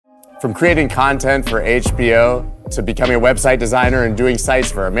From creating content for HBO to becoming a website designer and doing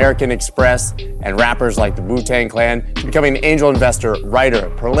sites for American Express and rappers like the Wu-Tang Clan, to becoming an angel investor, writer,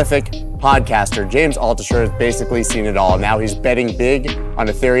 prolific podcaster, James Altucher has basically seen it all. Now he's betting big on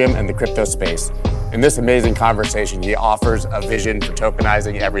Ethereum and the crypto space. In this amazing conversation, he offers a vision for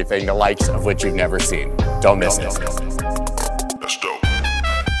tokenizing everything, the likes of which you've never seen. Don't miss it. Let's go.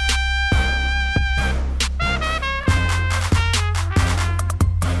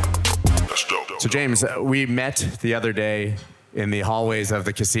 So James, we met the other day in the hallways of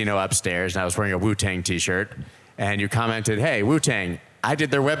the casino upstairs, and I was wearing a Wu-Tang t-shirt, and you commented, "Hey, Wu-Tang, I did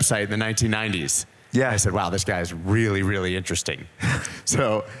their website in the 1990s. Yeah. I said, wow, this guy's really, really interesting.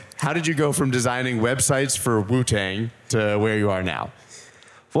 So how did you go from designing websites for Wu-Tang to where you are now?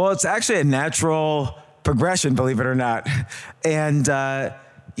 Well, it's actually a natural progression, believe it or not. And, I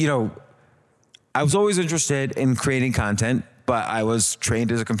was always interested in creating content, but I was trained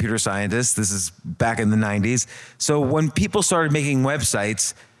as a computer scientist. This is back in the 90s. So when people started making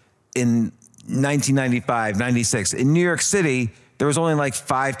websites in 1995, 96, in New York City, there was only like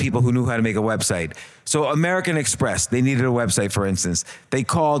 5 people who knew how to make a website. So American Express, they needed a website, for instance. They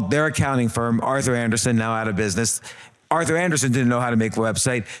called their accounting firm, Arthur Andersen, now out of business. Arthur Andersen didn't know how to make a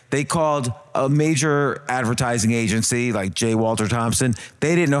website. They called a major advertising agency like J. Walter Thompson.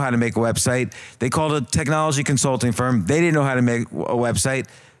 They didn't know how to make a website. They called a technology consulting firm. They didn't know how to make a website.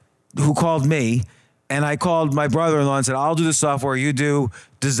 Who called me? And I called my brother-in-law and said, I'll do the software, you do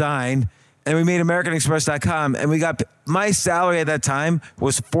design. And we made AmericanExpress.com, and we got, my salary at that time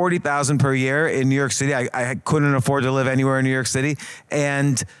was $40,000 per year in New York City. I couldn't afford to live anywhere in New York City.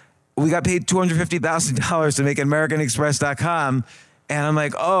 And we got paid $250,000 to make AmericanExpress.com. And I'm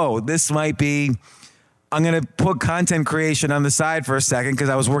like, oh, this might be, I'm going to put content creation on the side for a second because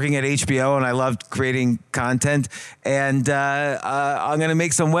I was working at HBO and I loved creating content. And I'm going to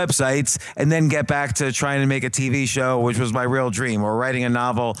make some websites and then get back to trying to make a TV show, which was my real dream, or writing a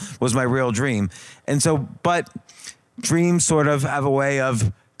novel was my real dream. And so, but dreams sort of have a way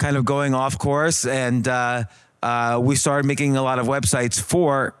of kind of going off course, and we started making a lot of websites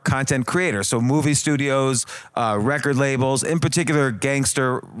for content creators. So movie studios, record labels, in particular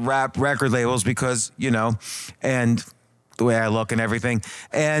gangster rap record labels, because, and the way I look and everything.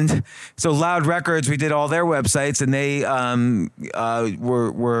 And so Loud Records, we did all their websites, and they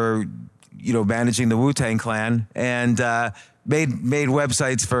were managing the Wu-Tang Clan, and made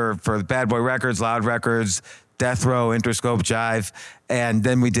websites for Bad Boy Records, Loud Records, Death Row, Interscope, Jive. And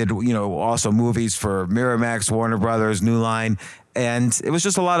then we did, also movies for Miramax, Warner Brothers, New Line. And it was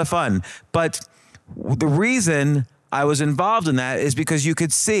just a lot of fun. But the reason I was involved in that is because you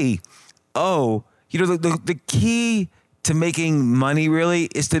could see, the key to making money really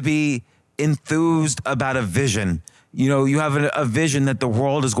is to be enthused about a vision. You have a vision that the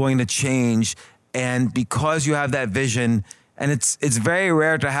world is going to change. And because you have that vision, and it's very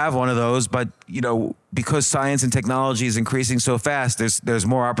rare to have one of those, but because science and technology is increasing so fast, there's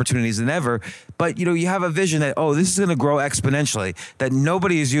more opportunities than ever. But you have a vision that, this is going to grow exponentially, that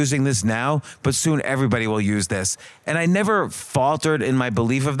nobody is using this now, but soon everybody will use this. And I never faltered in my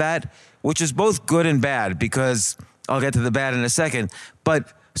belief of that, which is both good and bad, because I'll get to the bad in a second.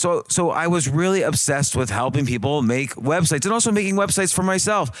 But So I was really obsessed with helping people make websites, and also making websites for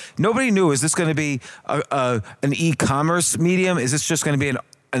myself. Nobody knew, is this going to be an e-commerce medium? Is this just going to be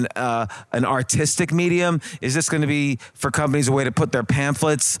an artistic medium? Is this going to be for companies a way to put their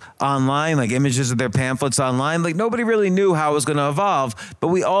pamphlets online, like images of their pamphlets online? Like, nobody really knew how it was going to evolve, but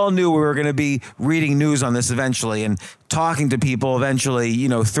we all knew we were going to be reading news on this eventually and talking to people eventually,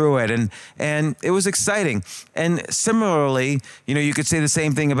 through it. And it was exciting. And similarly, you could say the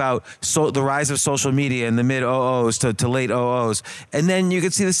same thing about the rise of social media in the mid 00s to late 00s. And then you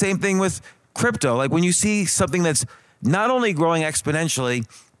could see the same thing with crypto. Like, when you see something that's not only growing exponentially,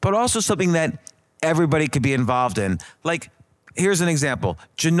 but also something that everybody could be involved in. Like, here's an example.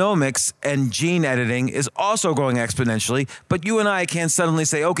 Genomics and gene editing is also growing exponentially, but you and I can't suddenly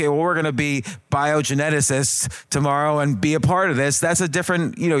say, okay, well, we're going to be biogeneticists tomorrow and be a part of this. That's a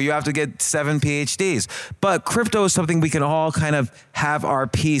different, you have to get 7 PhDs. But crypto is something we can all kind of have our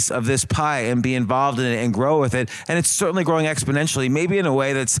piece of this pie and be involved in it and grow with it. And it's certainly growing exponentially, maybe in a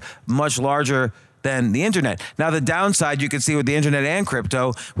way that's much larger than the internet. Now, the downside you can see with the internet and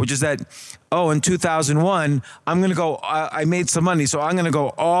crypto, which is that, in 2001, I made some money, so I'm going to go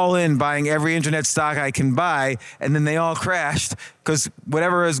all in buying every internet stock I can buy, and then they all crashed, because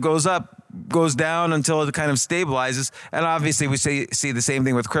whatever goes up goes down until it kind of stabilizes. And obviously we see the same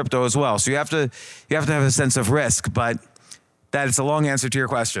thing with crypto as well. So you have to have a sense of risk, but that is a long answer to your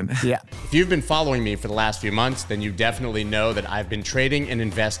question. Yeah. If you've been following me for the last few months, then you definitely know that I've been trading and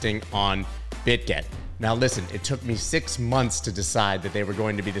investing on BitGet. Now listen, it took me 6 months to decide that they were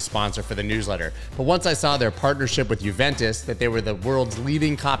going to be the sponsor for the newsletter. But once I saw their partnership with Juventus, that they were the world's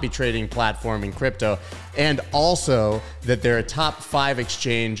leading copy trading platform in crypto, and also that they're a top 5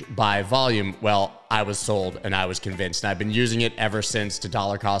 exchange by volume, well, I was sold and I was convinced. And I've been using it ever since to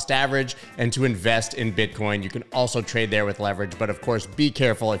dollar cost average and to invest in Bitcoin. You can also trade there with leverage, but of course, be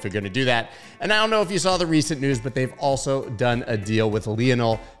careful if you're going to do that. And I don't know if you saw the recent news, but they've also done a deal with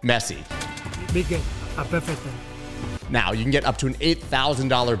Lionel Messi. BitGet, a perfect. Now, you can get up to an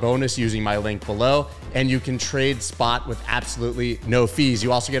 $8,000 bonus using my link below, and you can trade spot with absolutely no fees.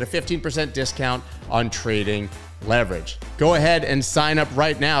 You also get a 15% discount on trading leverage. Go ahead and sign up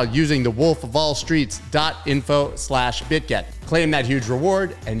right now using the wolfofallstreets.info/BitGet. Claim that huge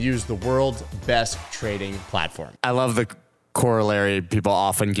reward and use the world's best trading platform. I love the corollary people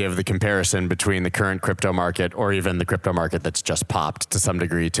often give, the comparison between the current crypto market or even the crypto market that's just popped to some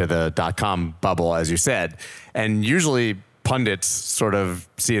degree to the .com bubble, as you said. And usually pundits sort of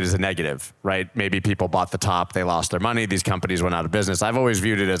see it as a negative, right? Maybe people bought the top, they lost their money, these companies went out of business. I've always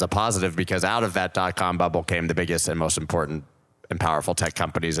viewed it as a positive because out of that .com bubble came the biggest and most important and powerful tech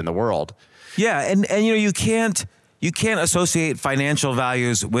companies in the world. Yeah, and you know, you can't associate financial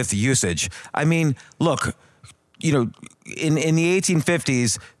values with usage. I mean, look, you know, in the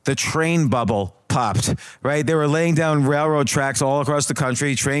 1850s, the train bubble popped, right? They were laying down railroad tracks all across the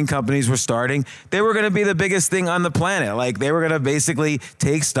country. Train companies were starting. They were going to be the biggest thing on the planet. Like, they were going to basically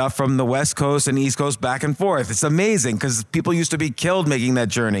take stuff from the West Coast and East Coast back and forth. It's amazing because people used to be killed making that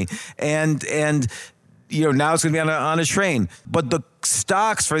journey. And you know, now it's going to be on a train. But the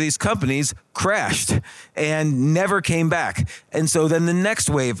stocks for these companies crashed and never came back. And so then the next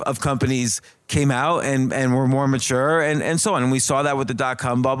wave of companies came out and were more mature and so on. And we saw that with the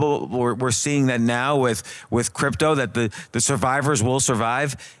 .com bubble. We're seeing that now with crypto, that the survivors will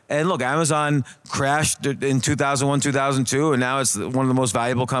survive. And look, Amazon crashed in 2001, 2002, and now it's one of the most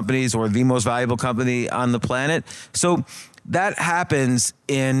valuable companies, or the most valuable company on the planet. So that happens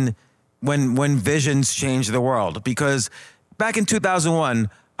when visions change the world. Because back in 2001,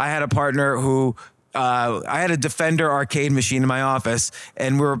 I had a partner who, I had a Defender arcade machine in my office,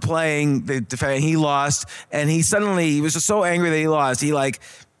 and we were playing the Defender. He lost, and he was just so angry that he lost. He like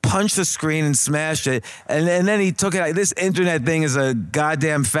punched the screen and smashed it, and then he took it. This internet thing is a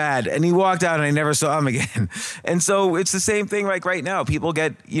goddamn fad, and he walked out, and I never saw him again. And so it's the same thing like right now. People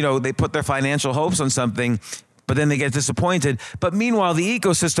get, you know, they put their financial hopes on something, but then they get disappointed. But meanwhile, the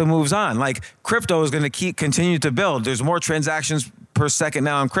ecosystem moves on. Like, crypto is going to continue to build. There's more transactions per second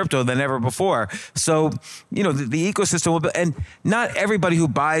now in crypto than ever before. So, you know, the ecosystem will build. And not everybody who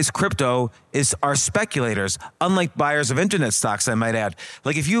buys crypto are speculators, unlike buyers of internet stocks, I might add.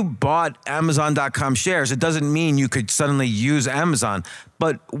 Like, if you bought Amazon.com shares, it doesn't mean you could suddenly use Amazon.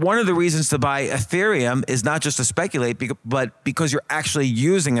 But one of the reasons to buy Ethereum is not just to speculate, but because you're actually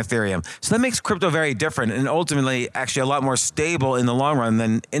using Ethereum. So that makes crypto very different and ultimately actually a lot more stable in the long run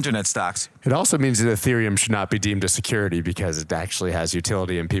than internet stocks. It also means that Ethereum should not be deemed a security because it actually has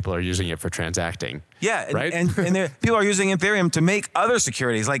utility and people are using it for transacting. Yeah, right? and people are using Ethereum to make other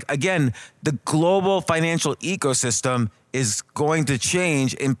securities. Like, again, the global financial ecosystem is going to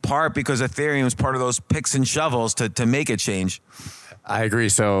change in part because Ethereum is part of those picks and shovels to make it change. I agree.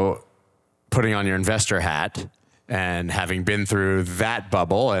 So putting on your investor hat and having been through that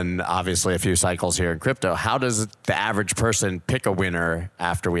bubble and obviously a few cycles here in crypto, how does the average person pick a winner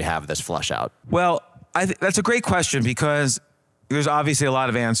after we have this flush out? Well, that's a great question because there's obviously a lot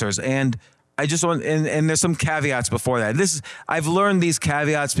of answers. And I just want, and there's some caveats before that. I've learned these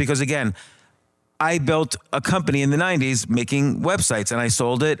caveats because, again, I built a company in the 90s making websites and I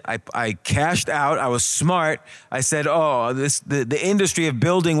sold it. I cashed out. I was smart. I said, the industry of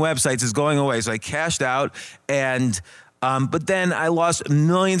building websites is going away. So I cashed out but then I lost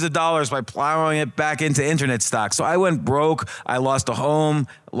millions of dollars by plowing it back into internet stocks. So I went broke. I lost a home,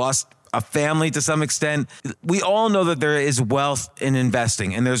 lost a family to some extent. We all know that there is wealth in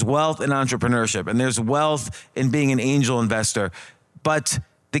investing and there's wealth in entrepreneurship and there's wealth in being an angel investor. But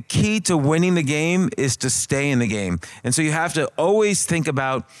the key to winning the game is to stay in the game. And so you have to always think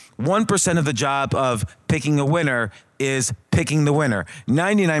about 1% of the job of picking a winner is picking the winner.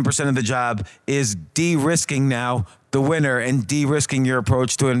 99% of the job is de-risking now the winner and de-risking your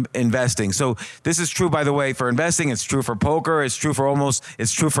approach to investing. So this is true, by the way, for investing. It's true for poker. It's true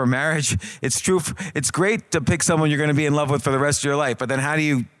for marriage. It's great to pick someone you're going to be in love with for the rest of your life. But then how do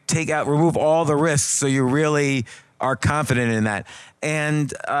you remove all the risks so you really are confident in that.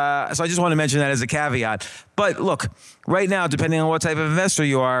 And so I just want to mention that as a caveat. But look, right now, depending on what type of investor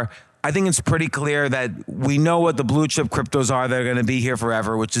you are, I think it's pretty clear that we know what the blue chip cryptos are that are going to be here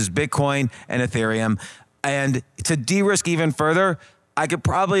forever, which is Bitcoin and Ethereum. And to de-risk even further, I could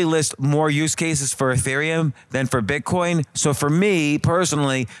probably list more use cases for Ethereum than for Bitcoin. So for me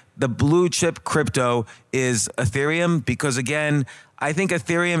personally, the blue chip crypto is Ethereum because, again, I think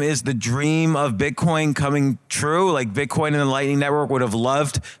Ethereum is the dream of Bitcoin coming true. Like Bitcoin and the Lightning Network would have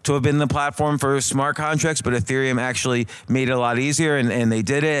loved to have been the platform for smart contracts, but Ethereum actually made it a lot easier and they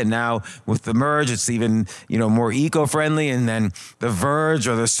did it. And now with the merge, it's even, more eco-friendly. And then the Verge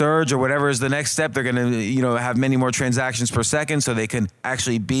or the Surge or whatever is the next step, they're going to, have many more transactions per second so they can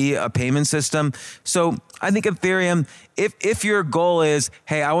actually be a payment system. So I think Ethereum, if your goal is,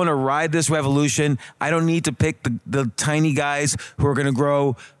 hey, I want to ride this revolution, I don't need to pick the tiny guys who are going to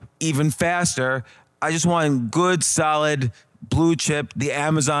grow even faster. I just want good, solid, blue chip, the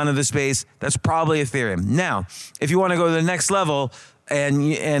Amazon of the space. That's probably Ethereum. Now, if you want to go to the next level,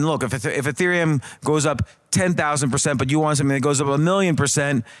 and look, if Ethereum goes up 10,000%, but you want something that goes up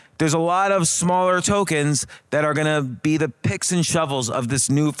 1,000,000%, there's a lot of smaller tokens that are going to be the picks and shovels of this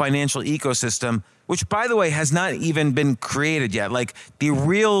new financial ecosystem, which, by the way, has not even been created yet. Like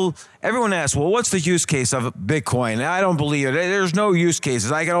everyone asks, well, what's the use case of Bitcoin? I don't believe it. There's no use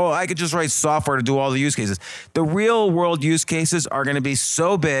cases. I could just write software to do all the use cases. The real world use cases are going to be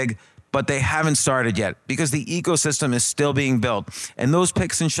so big, but they haven't started yet because the ecosystem is still being built. And those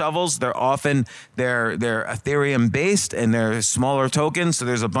picks and shovels, they're Ethereum based and they're smaller tokens. So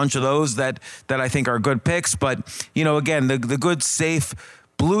there's a bunch of those that I think are good picks. But, again, the good, safe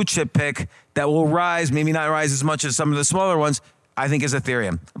blue chip pick that will rise, maybe not rise as much as some of the smaller ones, I think is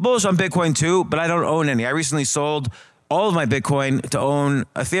Ethereum. I'm bullish on Bitcoin too, but I don't own any. I recently sold all of my Bitcoin to own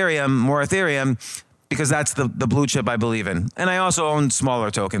more Ethereum, because that's the blue chip I believe in. And I also own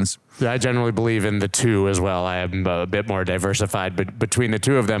smaller tokens. Yeah, I generally believe in the two as well. I am a bit more diversified between the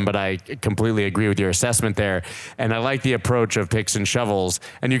two of them, but I completely agree with your assessment there. And I like the approach of picks and shovels.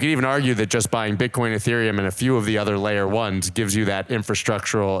 And you could even argue that just buying Bitcoin, Ethereum, and a few of the other layer ones gives you that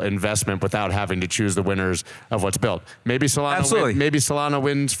infrastructural investment without having to choose the winners of what's built. Maybe Solana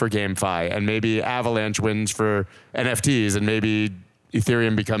wins for GameFi, and maybe Avalanche wins for NFTs, and maybe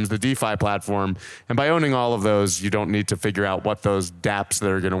Ethereum becomes the DeFi platform. And by owning all of those, you don't need to figure out what those dApps that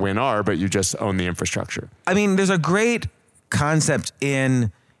are going to win are, but you just own the infrastructure. I mean, there's a great concept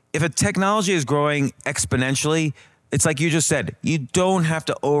in if a technology is growing exponentially, it's like you just said, you don't have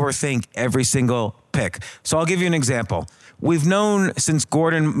to overthink every single pick. So I'll give you an example. We've known since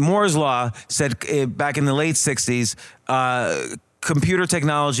Moore's Law said back in the late 60s, computer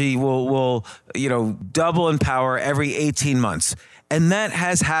technology will double in power every 18 months. And that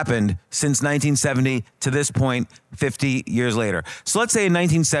has happened since 1970 to this point, 50 years later. So let's say in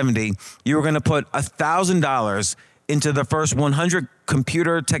 1970, you were going to put $1,000 into the first 100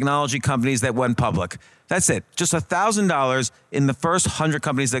 computer technology companies that went public. That's it. Just $1,000 in the first 100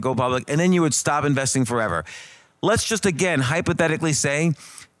 companies that go public, and then you would stop investing forever. Let's just, again, hypothetically say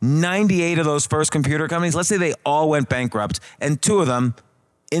 98 of those first computer companies, let's say they all went bankrupt, and 2 of them,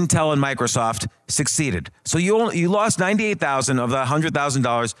 Intel and Microsoft, succeeded. So you lost $98,000 of the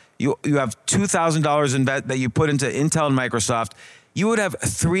 $100,000. You have $2,000 that you put into Intel and Microsoft. You would have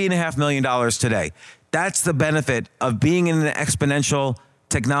 $3.5 million today. That's the benefit of being in an exponential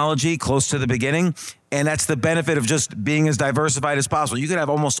technology close to the beginning. And that's the benefit of just being as diversified as possible. You could have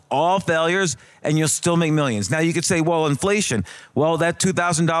almost all failures and you'll still make millions. Now you could say, well, inflation. Well, that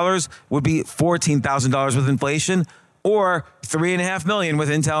 $2,000 would be $14,000 with inflation, or $3.5 million with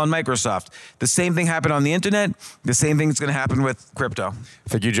Intel and Microsoft. The same thing happened on the internet. The same thing is going to happen with crypto. I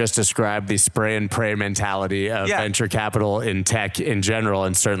think you just described the spray and pray mentality of venture capital in tech in general,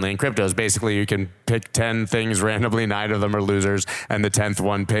 and certainly in cryptos. Basically, you can pick 10 things randomly, 9 of them are losers, and the 10th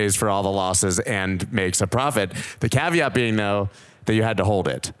one pays for all the losses and makes a profit. The caveat being, though, that you had to hold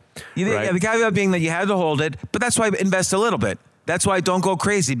it. Right? Yeah, the caveat being that you had to hold it, but that's why I invest a little bit. That's why I don't go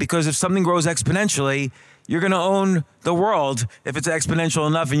crazy, because if something grows exponentially, you're going to own the world if it's exponential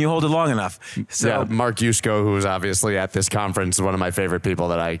enough and you hold it long enough. So yeah, Mark Yusko, who is obviously at this conference, one of my favorite people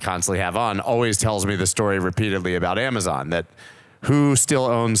that I constantly have on, always tells me the story repeatedly about Amazon, that who still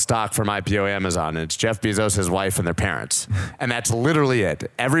owns stock from IPO Amazon? And it's Jeff Bezos, his wife, and their parents. And that's literally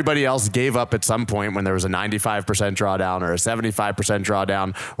it. Everybody else gave up at some point when there was a 95% drawdown or a 75%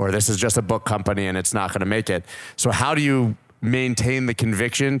 drawdown, or this is just a book company and it's not going to make it. So how do you maintain the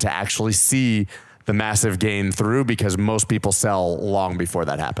conviction to actually see the massive gain through, because most people sell long before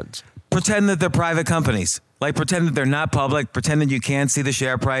that happens? Pretend that they're private companies. Like, pretend that they're not public. Pretend that you can't see the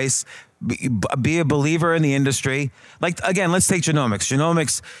share price. be a believer in the industry. Like, again, let's take genomics.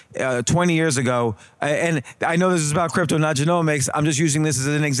 Genomics, 20 years ago, and I know this is about crypto, not genomics. I'm just using this as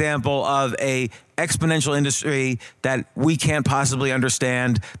an example of a exponential industry that we can't possibly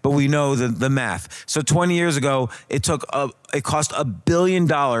understand, but we know the math. So 20 years ago, it cost $1 billion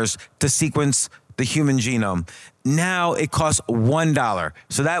to sequence the human genome. Now it costs $1.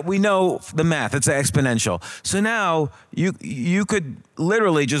 So that we know the math, it's exponential. So now you could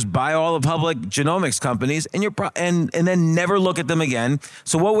literally just buy all the public genomics companies and then never look at them again.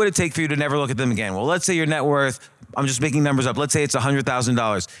 So what would it take for you to never look at them again? Well, let's say your net worth, I'm just making numbers up. Let's say it's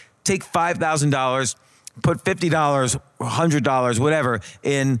 $100,000. Take $5,000, put $50, $100, whatever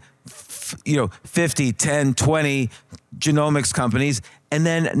in 50, 10, 20 genomics companies, and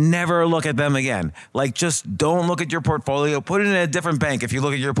then never look at them again. Like, just don't look at your portfolio. Put it in a different bank. If you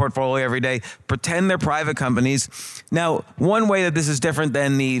look at your portfolio every day, pretend they're private companies. Now, one way that this is different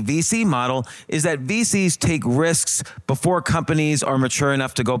than the VC model is that VCs take risks before companies are mature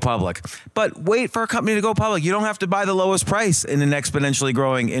enough to go public. But wait for a company to go public. You don't have to buy the lowest price in an exponentially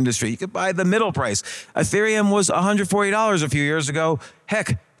growing industry. You could buy the middle price. Ethereum was $140 a few years ago.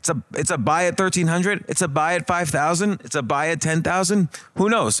 Heck, it's a buy at 1,300. It's a buy at 5,000. It's a buy at 10,000. Who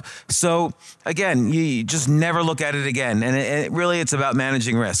knows? So again, you just never look at it again. And it's about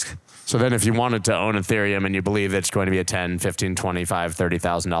managing risk. So then if you wanted to own Ethereum and you believe it's going to be a $10, $15, $25,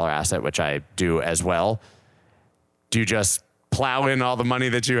 $30,000 asset, which I do as well, do you just plow in all the money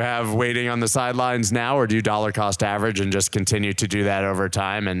that you have waiting on the sidelines now, or do you dollar cost average and just continue to do that over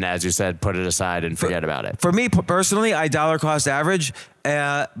time? And as you said, put it aside and forget about it. For me personally, I dollar cost average.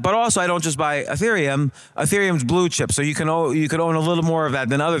 But also, I don't just buy Ethereum. Ethereum's blue chip, so you could own a little more of that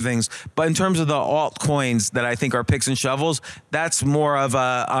than other things. But in terms of the altcoins that I think are picks and shovels, that's more of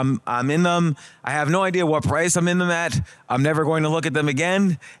I'm in them. I have no idea what price I'm in them at. I'm never going to look at them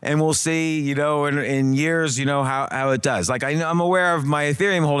again, and we'll see. In years, how it does. Like I'm aware of my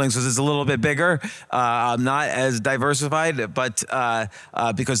Ethereum holdings because it's a little bit bigger. I'm not as diversified, but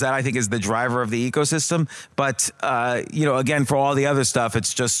because that I think is the driver of the ecosystem. But again, for all the other stuff,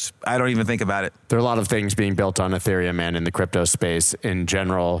 it's just, I don't even think about it. There are a lot of things being built on Ethereum and in the crypto space in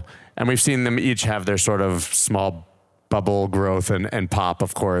general, and we've seen them each have their sort of small bubble growth and pop,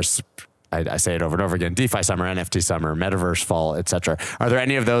 of course. I say it over and over again: DeFi summer, NFT summer, metaverse fall, etc. Are there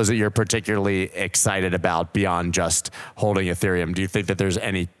any of those that you're particularly excited about beyond just holding Ethereum? Do you think that there's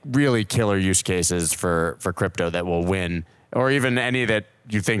any really killer use cases for crypto that will win, or even any that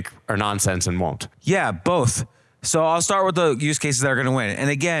you think are nonsense and won't? Yeah, both. So I'll start with the use cases that are going to win. And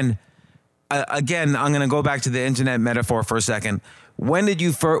again, I'm going to go back to the internet metaphor for a second. When did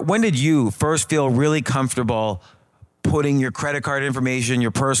you first feel really comfortable putting your credit card information, your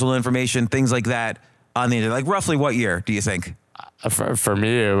personal information, things like that on the internet? Like roughly what year do you think? For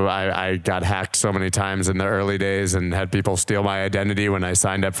me, I got hacked so many times in the early days and had people steal my identity when I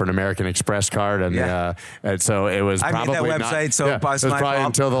signed up for an American Express card. And so it was probably I made that website, so it was probably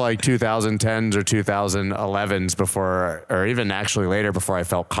until the 2010s or 2011s before, or even actually later, before I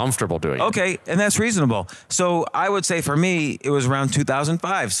felt comfortable doing it. Okay, and that's reasonable. So I would say for me, it was around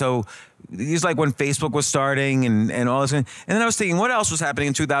 2005. So it's like when Facebook was starting and all this. And then I was thinking, what else was happening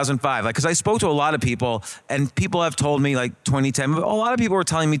in 2005? Like, because I spoke to a lot of people, and people have told me like 2010. But a lot of people were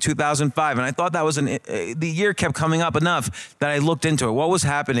telling me 2005, and I thought that was the year kept coming up enough that I looked into it. What was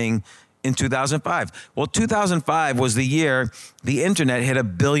happening in 2005? Well, 2005 was the year the internet hit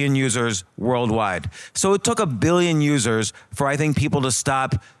 1 billion users worldwide. So it took 1 billion users for, I think, people to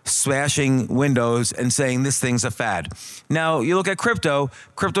stop smashing Windows and saying this thing's a fad. Now, you look at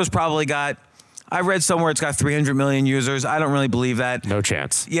crypto's probably got, I read somewhere it's got 300 million users. I don't really believe that. No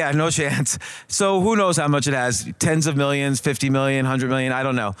chance. Yeah, no chance. So who knows how much it has? Tens of millions, 50 million, 100 million, I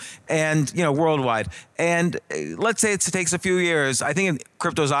don't know. And, worldwide. And let's say it takes a few years. I think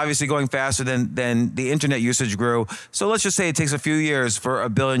crypto is obviously going faster than the internet usage grew. So let's just say it takes a few years for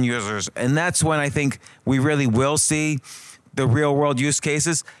 1 billion users. And that's when I think we really will see the real world use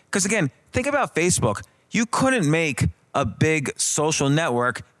cases. Because again, think about Facebook. You couldn't make a big social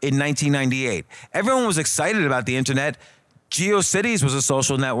network in 1998. Everyone was excited about the internet. GeoCities was a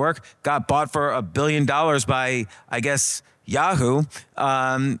social network, got bought for $1 billion by, I guess, Yahoo,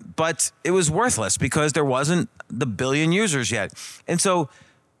 but it was worthless because there wasn't the billion users yet. And so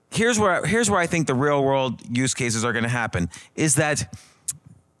here's where I think the real world use cases are going to happen, is that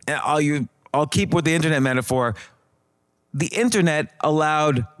I'll keep with the internet metaphor. The internet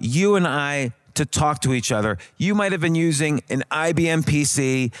allowed you and I to talk to each other. You might have been using an IBM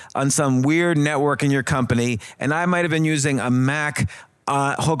PC on some weird network in your company, and I might have been using a Mac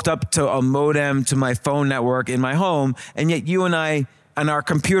hooked up to a modem to my phone network in my home, and yet you and I and our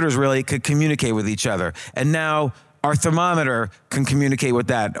computers really could communicate with each other. And now our thermometer can communicate with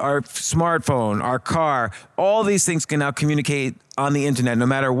that. Our smartphone, our car, all these things can now communicate on the internet, no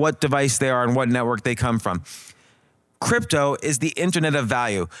matter what device they are and what network they come from. Crypto is the internet of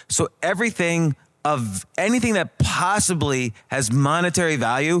value. So anything that possibly has monetary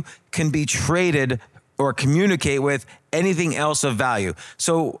value can be traded or communicate with anything else of value.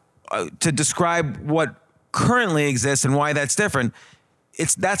 So to describe what currently exists and why that's different,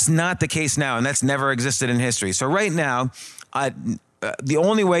 that's not the case now, and that's never existed in history. So right now, the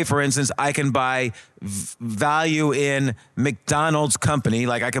only way, for instance, I can buy value in McDonald's company,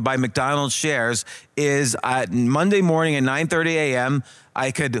 like I could buy McDonald's shares, is Monday morning at 9:30 a.m.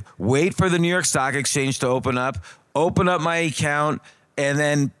 I could wait for the New York Stock Exchange to open up my account, and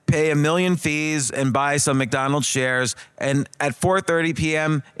then pay $1 million fees and buy some McDonald's shares. And at 4:30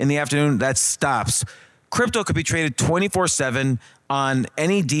 p.m. in the afternoon, that stops. Crypto could be traded 24/7 on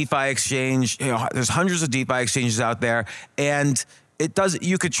any DeFi exchange. There's hundreds of DeFi exchanges out there, and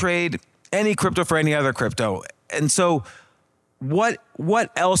you could trade any crypto for any other crypto. And so what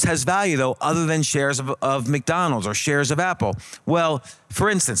else has value, though, other than shares of McDonald's or shares of Apple? Well, for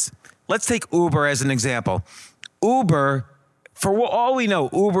instance, let's take Uber as an example. Uber, for all we know,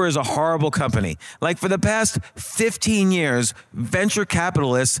 Uber is a horrible company. Like for the past 15 years, venture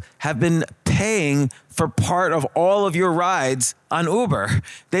capitalists have been paying for part of all of your rides on Uber.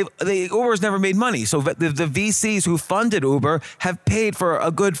 Uber's never made money. So the VCs who funded Uber have paid for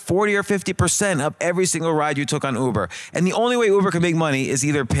a good 40 or 50% of every single ride you took on Uber. And the only way Uber can make money is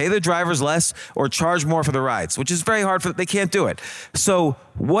either pay the drivers less or charge more for the rides, which is very hard they can't do it. So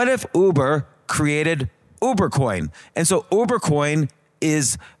what if Uber created UberCoin? And so UberCoin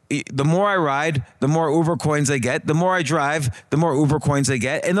is, the more I ride, the more Uber coins I get. The more I drive, the more Uber coins I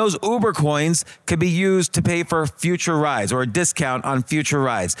get. And those Uber coins can be used to pay for future rides or a discount on future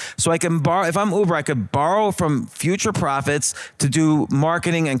rides. So I can borrow, if I'm Uber, I could borrow from future profits to do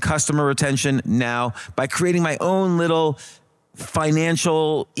marketing and customer retention now by creating my own little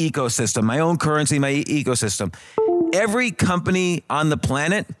financial ecosystem, my own currency, my ecosystem. Every company on the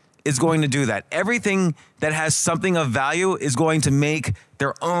planet is going to do that. Everything that has something of value is going to make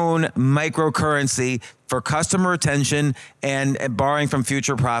their own microcurrency for customer retention and borrowing from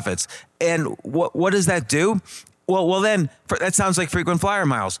future profits. And what does that do? Well, then that sounds like frequent flyer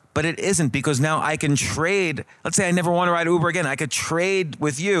miles, but it isn't, because now I can trade. Let's say I never want to ride Uber again. I could trade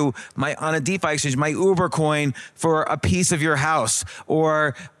with you on a DeFi exchange my Uber coin for a piece of your house,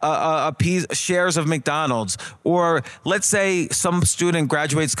 or a piece shares of McDonald's. Or let's say some student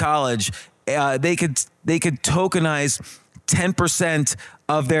graduates college, they could tokenize 10%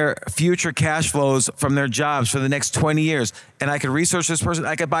 of their future cash flows from their jobs for the next 20 years, and I could research this person.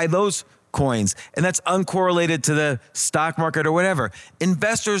 I could buy those coins, and that's uncorrelated to the stock market or whatever.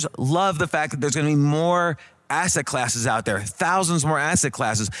 Investors love the fact that there's going to be more asset classes out there, thousands more asset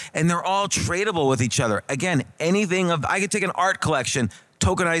classes, and they're all tradable with each other. Again, I could take an art collection,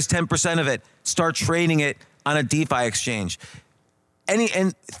 tokenize 10% of it, start trading it on a DeFi exchange.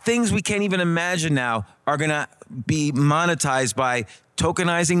 And things we can't even imagine now are going to be monetized by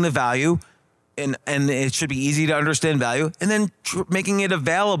tokenizing the value, and it should be easy to understand value, and then making it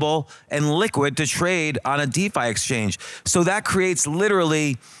available and liquid to trade on a DeFi exchange. So that creates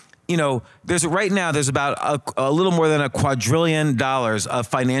literally, there's about a little more than $1 quadrillion of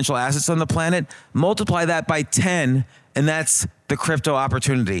financial assets on the planet. Multiply that by 10, and that's the crypto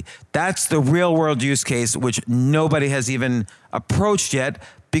opportunity. That's the real world use case, which nobody has even approached yet,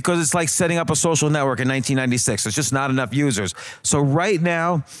 because it's like setting up a social network in 1996. There's just not enough users. So right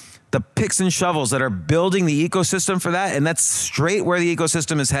now, the picks and shovels that are building the ecosystem for that, and that's straight where the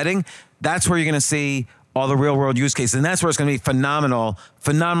ecosystem is heading, that's where you're going to see all the real world use cases. And that's where it's going to be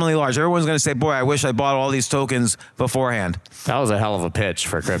phenomenally large. Everyone's going to say, boy, I wish I bought all these tokens beforehand. That was a hell of a pitch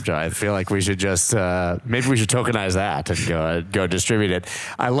for crypto. I feel like we should just, maybe we should tokenize that and go distribute it.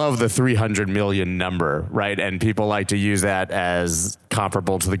 I love the 300 million number, right? And people like to use that as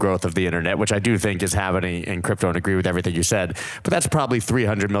comparable to the growth of the internet, which I do think is happening in crypto, and agree with everything you said. But that's probably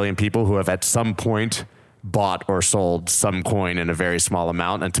 300 million people who have at some point bought or sold some coin in a very small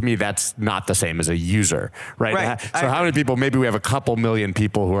amount. And to me, that's not the same as a user, right? So how many people, maybe we have a couple million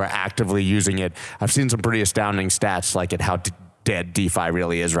people who are actively using it. I've seen some pretty astounding stats, like at how dead DeFi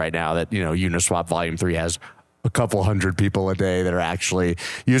really is right now, that, Uniswap Volume 3 has a couple hundred people a day that are actually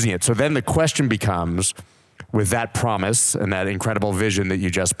using it. So then the question becomes, with that promise and that incredible vision that you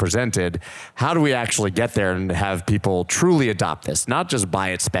just presented, how do we actually get there and have people truly adopt this? Not just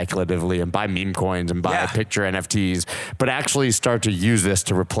buy it speculatively and buy meme coins and buy picture NFTs, but actually start to use this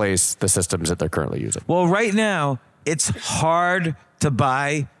to replace the systems that they're currently using. Well, right now, it's hard to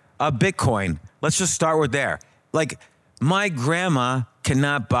buy a Bitcoin. Let's just start with there. Like, my grandma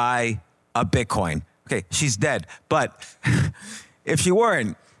cannot buy a Bitcoin. Okay, she's dead. But if she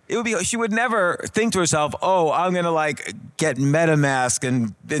weren't, she would never think to herself, oh, I'm going to like get MetaMask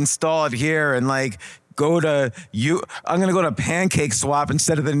and install it here and like I'm going to go to Pancake Swap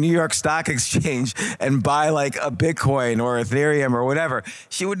instead of the New York Stock Exchange and buy like a Bitcoin or Ethereum or whatever.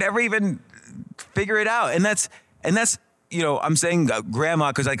 She would never even figure it out. And that's, I'm saying grandma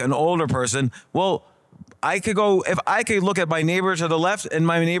because like an older person, well, if I could look at my neighbor to the left and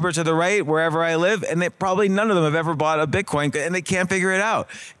my neighbor to the right, wherever I live, and probably none of them have ever bought a Bitcoin and they can't figure it out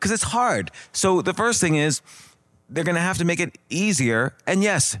because it's hard. So the first thing is they're going to have to make it easier. And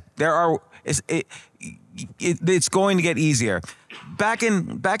yes, it's going to get easier. Back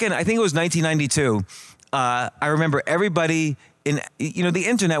in, I think it was 1992. I remember everybody the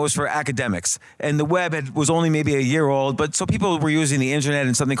internet was for academics and the web was only maybe a year old, but so people were using the internet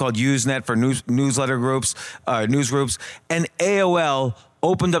and something called Usenet for newsletter groups, news groups, and AOL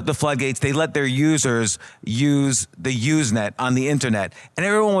opened up the floodgates. They let their users use the Usenet on the internet. And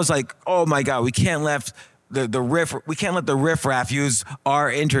everyone was like, oh my God, we can't let the riffraff use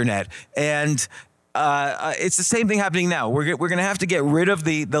our internet. And it's the same thing happening now. We're going to have to get rid of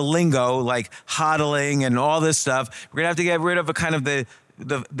the lingo, like hodling and all this stuff. We're going to have to get rid of a kind of the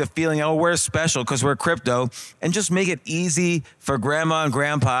feeling, oh, we're special because we're crypto, and just make it easy for grandma and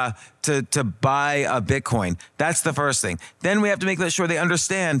grandpa to buy a Bitcoin. That's the first thing. Then we have to make sure they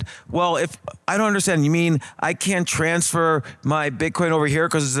understand, well, if I don't understand, you mean I can't transfer my Bitcoin over here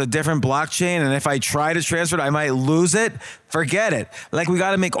because it's a different blockchain, and if I try to transfer it, I might lose it? Forget it. Like, we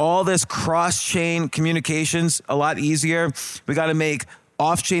got to make all this cross-chain communications a lot easier. We got to make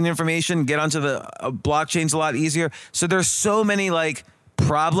off-chain information get onto the blockchains a lot easier. So there's so many like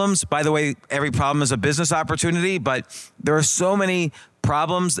problems. By the way, every problem is a business opportunity, but there are so many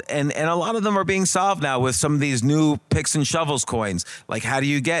problems, and a lot of them are being solved now with some of these new picks and shovels coins. Like, how do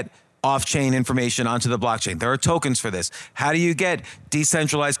you get off-chain information onto the blockchain? There are tokens for this. How do you get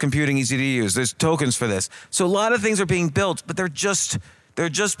decentralized computing easy to use? There's tokens for this. So a lot of things are being built, but they're just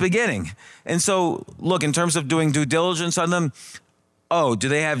beginning. And so, look, in terms of doing due diligence on them, do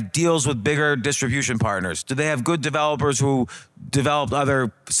they have deals with bigger distribution partners? Do they have good developers who developed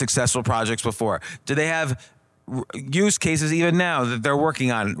other successful projects before? Do they have use cases even now that they're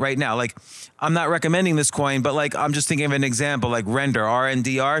working on right now? Like, I'm not recommending this coin, but like, I'm just thinking of an example, like Render,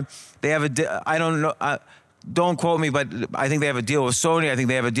 RNDR. They have I don't know, don't quote me, but I think they have a deal with Sony. I think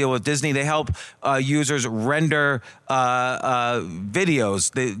they have a deal with Disney. They help users render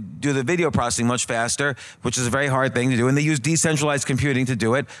videos. They do the video processing much faster, which is a very hard thing to do. And they use decentralized computing to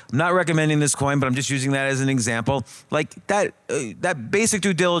do it. I'm not recommending this coin, but I'm just using that as an example. Like, that basic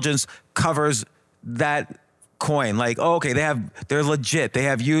due diligence covers that coin. Like, okay, they're legit. They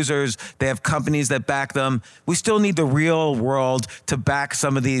have users. They have companies that back them. We still need the real world to back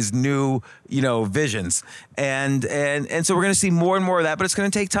some of these new, visions. And so we're going to see more and more of that, but it's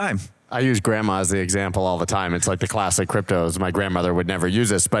going to take time. I use grandma as the example all the time. It's like the classic cryptos. My grandmother would never use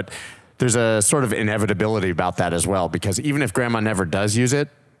this, but there's a sort of inevitability about that as well, because even if grandma never does use it,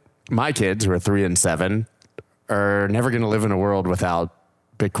 my kids, who are 3 and 7, are never going to live in a world without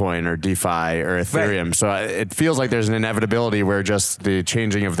Bitcoin or DeFi or Ethereum. Right. So it feels like there's an inevitability where just the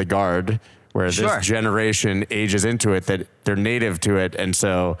changing of the guard, where this generation ages into it, that they're native to it. And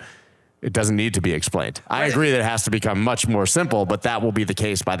so it doesn't need to be explained. Right. I agree that it has to become much more simple, but that will be the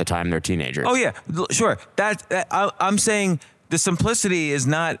case by the time they're teenagers. Oh yeah, sure. I'm saying the simplicity is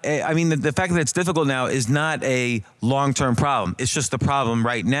not, the fact that it's difficult now is not a long-term problem. It's just the problem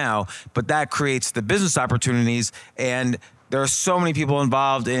right now, but that creates the business opportunities, and there are so many people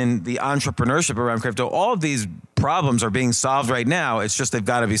involved in the entrepreneurship around crypto. All of these problems are being solved right now. It's just they've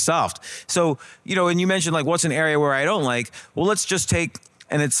got to be solved. So, and you mentioned like, what's an area where I don't like? Well, let's just take,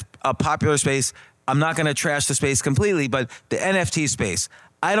 and it's a popular space. I'm not going to trash the space completely, but the NFT space.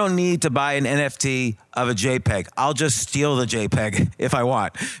 I don't need to buy an NFT of a JPEG. I'll just steal the JPEG if I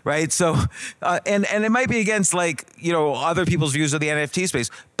want, right? So, and it might be against like, other people's views of the NFT space,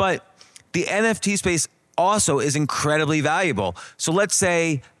 but the NFT space also is incredibly valuable. So let's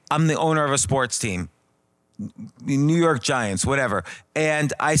say I'm the owner of a sports team, New York Giants, whatever,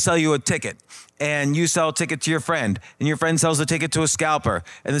 and I sell you a ticket, and you sell a ticket to your friend, and your friend sells a ticket to a scalper,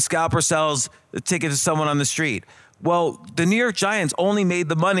 and the scalper sells the ticket to someone on the street. Well, the New York Giants only made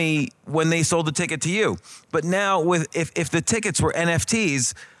the money when they sold the ticket to you. But now if the tickets were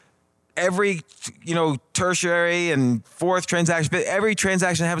NFTs, every, tertiary and fourth transaction, every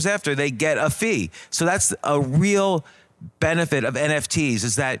transaction that happens after, they get a fee. So that's a real benefit of NFTs,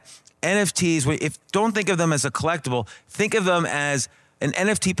 is that NFTs, don't think of them as a collectible, think of them as an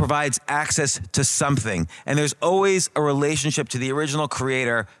NFT provides access to something. And there's always a relationship to the original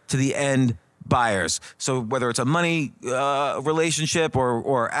creator, to the end buyers. So whether it's a money relationship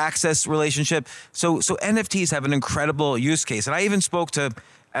or access relationship. So NFTs have an incredible use case. And I even spoke to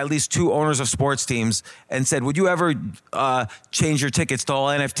at least 2 owners of sports teams and said, would you ever change your tickets to all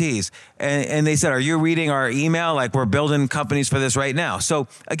NFTs? And they said, are you reading our email? Like, we're building companies for this right now. So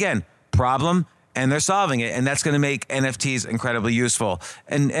again, problem, and they're solving it. And that's going to make NFTs incredibly useful,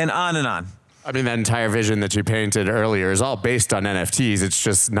 and on and on. I mean, that entire vision that you painted earlier is all based on NFTs. It's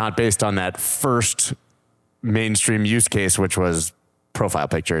just not based on that first mainstream use case, which was profile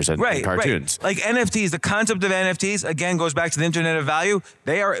pictures and cartoons. Right. Like NFTs, the concept of NFTs, again, goes back to the Internet of Value.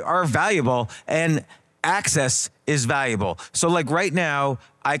 They are valuable, and access is valuable. So like right now,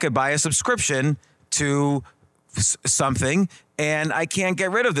 I could buy a subscription to something, and I can't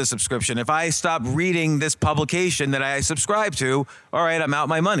get rid of the subscription. If I stop reading this publication that I subscribe to, all right, I'm out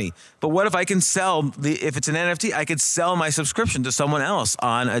my money. But what if I can if it's an NFT, I could sell my subscription to someone else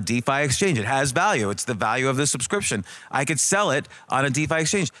on a DeFi exchange. It has value. It's the value of the subscription. I could sell it on a DeFi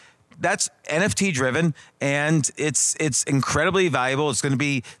exchange. That's NFT driven, and it's incredibly valuable. It's going to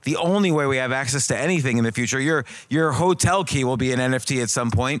be the only way we have access to anything in the future. Your hotel key will be an NFT at some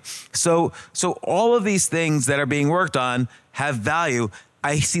point. So all of these things that are being worked on have value.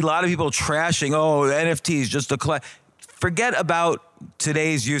 I see a lot of people trashing, NFTs just to collect. Forget about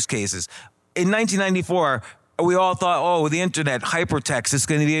today's use cases. In 1994, we all thought, the internet, hypertext is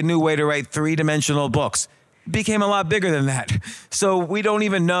going to be a new way to write 3-dimensional books. Became a lot bigger than that. So we don't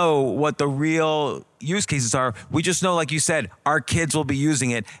even know what the real use cases are. We just know, like you said, our kids will be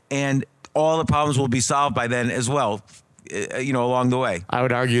using it, and all the problems will be solved by then as well, along the way. I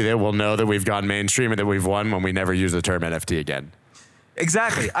would argue that we'll know that we've gone mainstream and that we've won when we never use the term NFT again.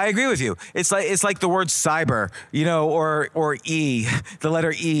 Exactly. I agree with you. It's like the word cyber, or E, the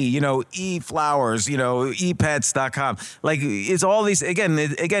letter E, e-flowers, epets.com. Like, it's all these, again,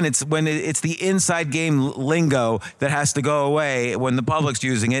 it's when it's the inside game lingo that has to go away when the public's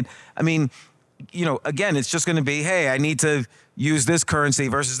using it. I mean, again, it's just going to be, hey, I need to use this currency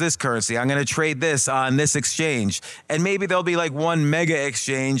versus this currency. I'm going to trade this on this exchange. And maybe there'll be like one mega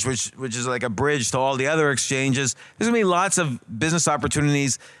exchange, which is like a bridge to all the other exchanges. There's going to be lots of business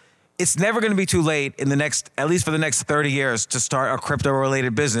opportunities. It's never going to be too late at least for the next 30 years, to start a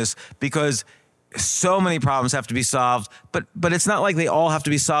crypto-related business, because so many problems have to be solved, but it's not like they all have to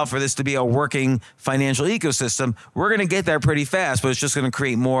be solved for this to be a working financial ecosystem. We're going to get there pretty fast, but it's just going to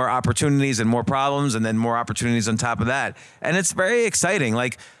create more opportunities and more problems, and then more opportunities on top of that. And it's very exciting.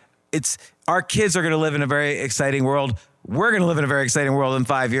 Like, our kids are going to live in a very exciting world. We're going to live in a very exciting world in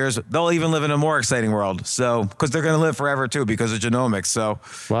 5 years. They'll even live in a more exciting world. So, because they're going to live forever too, because of genomics. So,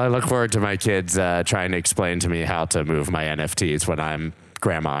 well, I look forward to my kids trying to explain to me how to move my NFTs when I'm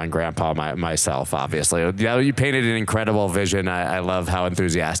grandma and grandpa myself, obviously. You painted an incredible vision. I love how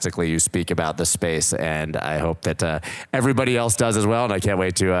enthusiastically you speak about the space, and I hope that everybody else does as well. And I can't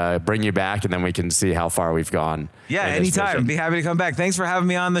wait to bring you back, and then we can see how far we've gone. Yeah, anytime. Be happy to come back. Thanks for having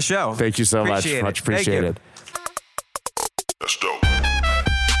me on the show. Thank you so much. Much appreciated. That's dope.